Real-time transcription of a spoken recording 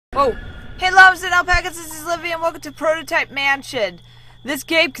Whoa! Hey loves and alpacas, this is Livy and welcome to Prototype Mansion. This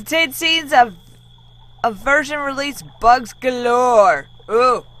game contains scenes of version release bugs galore.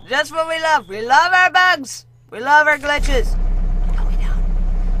 Ooh, just what we love. We love our bugs. We love our glitches. No, we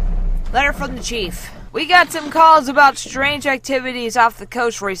don't. Letter from the chief. We got some calls about strange activities off the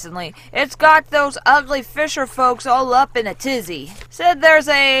coast recently. It's got those ugly fisher folks all up in a tizzy. Said there's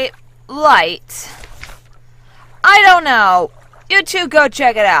a light. I don't know. You two go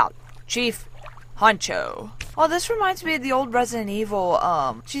check it out. Chief Honcho. Oh, this reminds me of the old Resident Evil.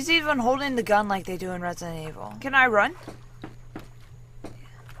 She's even holding the gun like they do in Resident Evil. Can I run?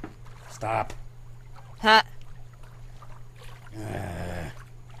 Stop. Huh?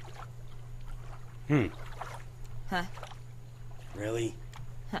 Huh? Really?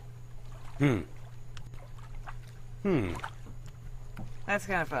 Huh. That's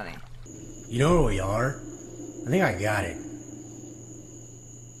kind of funny. You know where we are? I think I got it.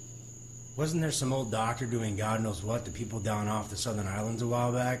 Wasn't there some old doctor doing God knows what to people down off the southern islands a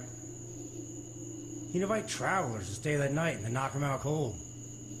while back? He'd invite travelers to stay that night and then knock them out cold.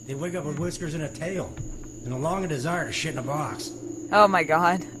 They'd wake up with whiskers and a tail, and a longing desire to shit in a box. Oh my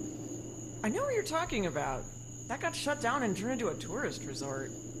god. I know what you're talking about. That got shut down and turned into a tourist resort.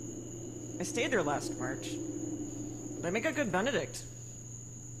 I stayed there last March. They make a good Benedict.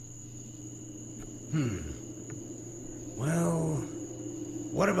 Well,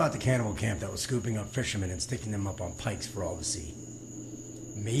 what about the cannibal camp that was scooping up fishermen and sticking them up on pikes for all to see?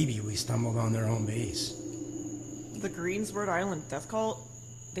 Maybe we stumbled on their home base. The Greensward Island Death Cult?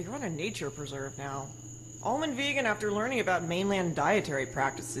 They run a nature preserve now. All went vegan after learning about mainland dietary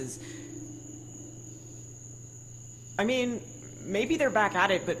practices. I mean, maybe they're back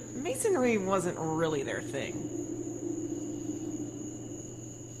at it, but masonry wasn't really their thing.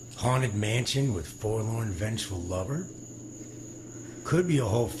 Haunted mansion with forlorn, vengeful lover? Could be a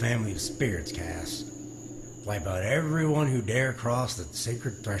whole family of spirits, Cass. Wipe out everyone who dare cross the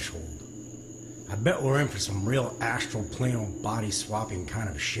sacred threshold. I bet we're in for some real astral plano body swapping kind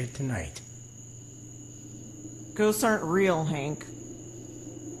of shit tonight. Ghosts aren't real, Hank.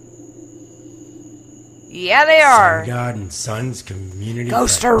 Yeah, they are. Sun God and Sons Community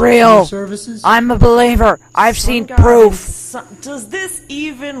Ghosts are real. Services? I'm a believer. I've seen Sun God proof. and Does this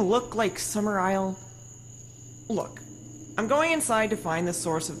even look like Summer Isle? Look, I'm going inside to find the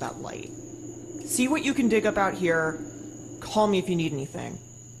source of that light. See what you can dig up out here. Call me if you need anything.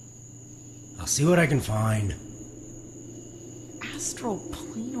 I'll see what I can find. Astral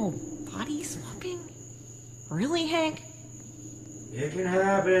plano body swapping? Really, Hank? It can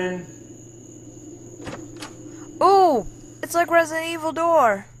happen. Ooh, it's like Resident Evil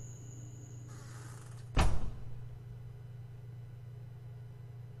door.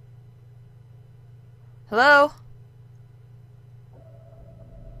 Hello?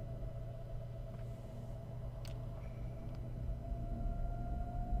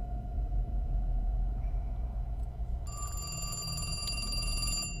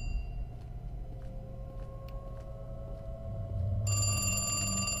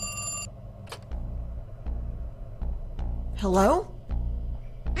 Hello?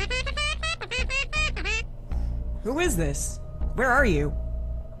 Who is this? Where are you?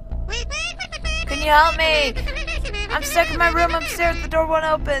 Can you help me? I'm stuck in my room upstairs, the door won't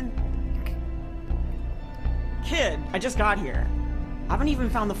open. Kid, I just got here. I haven't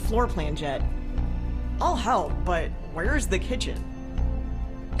even found the floor plan yet. I'll help, but where's the kitchen?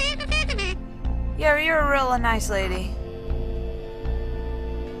 Yeah, you're a real nice lady.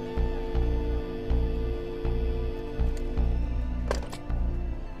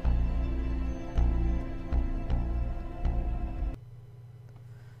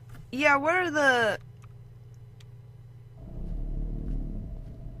 Yeah, where are the...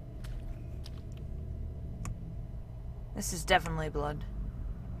 This is definitely blood.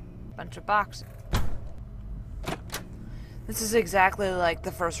 Bunch of boxes. This is exactly like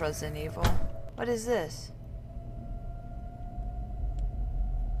the first Resident Evil. What is this?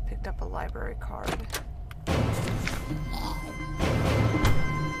 Picked up a library card.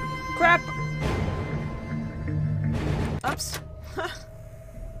 Crap! Oops.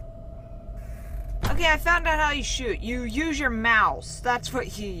 Okay, I found out how you shoot. You use your mouse. That's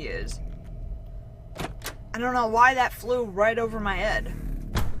what you use. I don't know why that flew right over my head.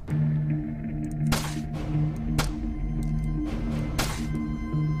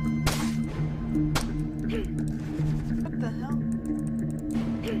 What the hell?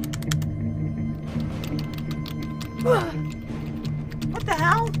 What the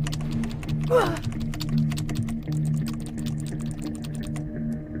hell?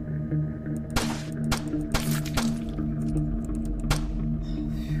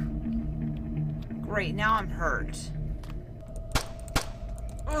 great, now I'm hurt.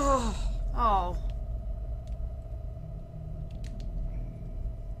 Ugh. Oh.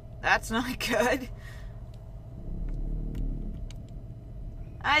 That's not good.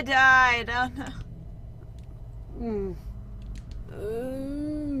 I died. Oh no.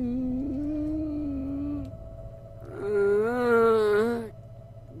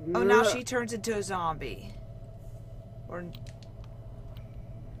 Oh, now she turns into a zombie. Or...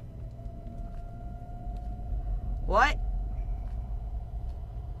 What?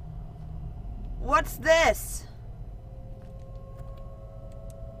 What's this?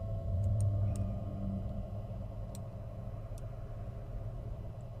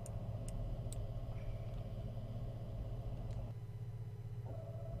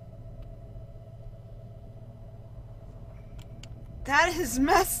 That is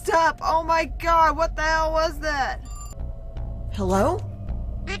messed up. Oh my god, what the hell was that? Hello?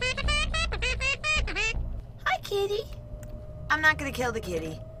 Hi, kitty. I'm not gonna kill the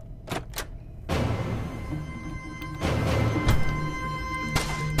kitty.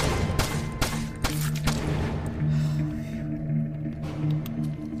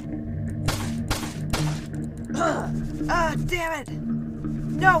 Damn it!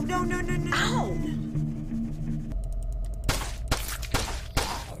 No, no, no, no, no! Ow!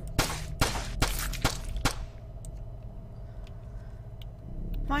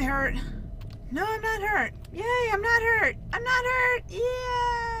 Am I hurt? No, I'm not hurt. Yay, I'm not hurt. I'm not hurt.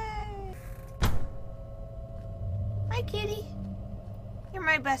 Yay! Hi, kitty. You're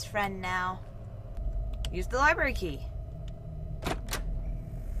my best friend now. Use the library key.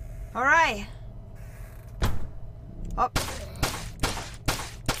 All right. Oh.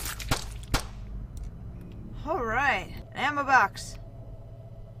 All right. An ammo box.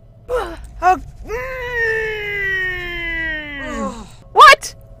 Oh.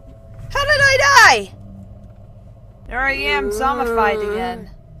 What? How did I die? There I am, zombified again.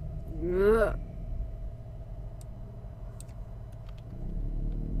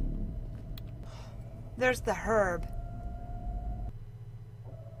 There's the herb.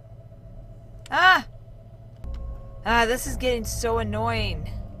 This is getting so annoying.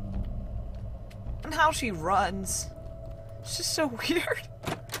 And how she runs. It's just so weird.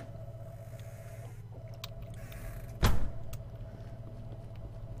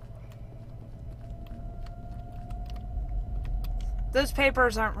 Those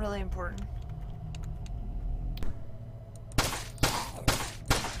papers aren't really important.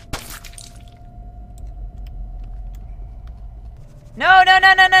 No, no,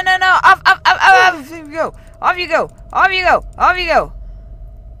 no, no, no, no, no! Off you go! Off you go! Off you go! Off you go!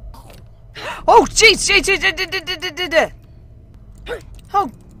 Oh, jeez! Jeez! Oh,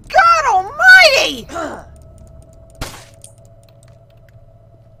 God Almighty!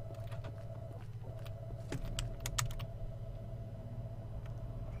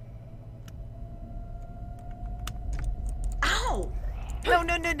 Ow! No,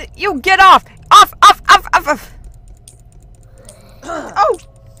 no, no, no! You get off! Off! Oh!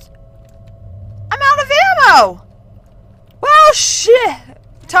 I'm out of ammo! Well, shit!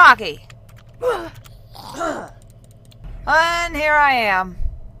 Talkie. And here I am.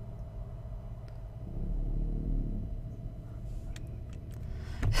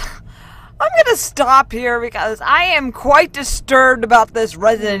 I'm gonna stop here because I am quite disturbed about this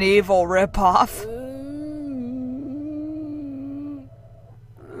Resident Evil ripoff.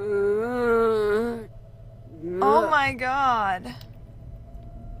 Oh my god.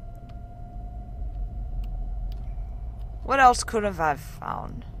 What else could have I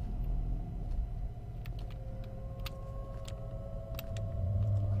found?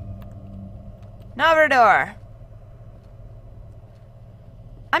 Another door.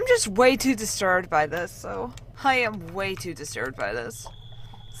 I'm just way too disturbed by this, so I am way too disturbed by this.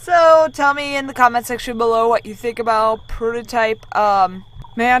 So tell me in the comment section below what you think about Prototype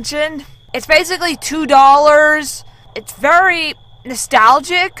Mansion. It's basically $2. It's very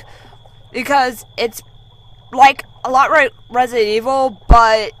nostalgic because it's like a lot like Resident Evil,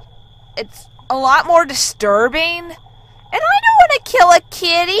 but it's a lot more disturbing. And I don't want to kill a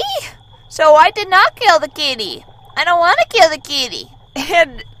kitty, so I did not kill the kitty. I don't want to kill the kitty.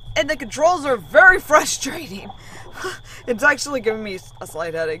 And the controls are very frustrating. It's actually giving me a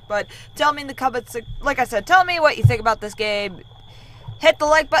slight headache. But tell me in the comments, like I said, tell me what you think about this game. Hit the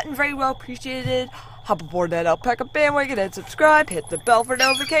like button, very well appreciated. Hop aboard that alpaca bandwagon and subscribe. Hit the bell for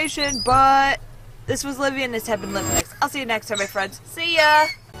notification. But this was Livy and this has been Living Next. I'll see you next time, my friends. See ya!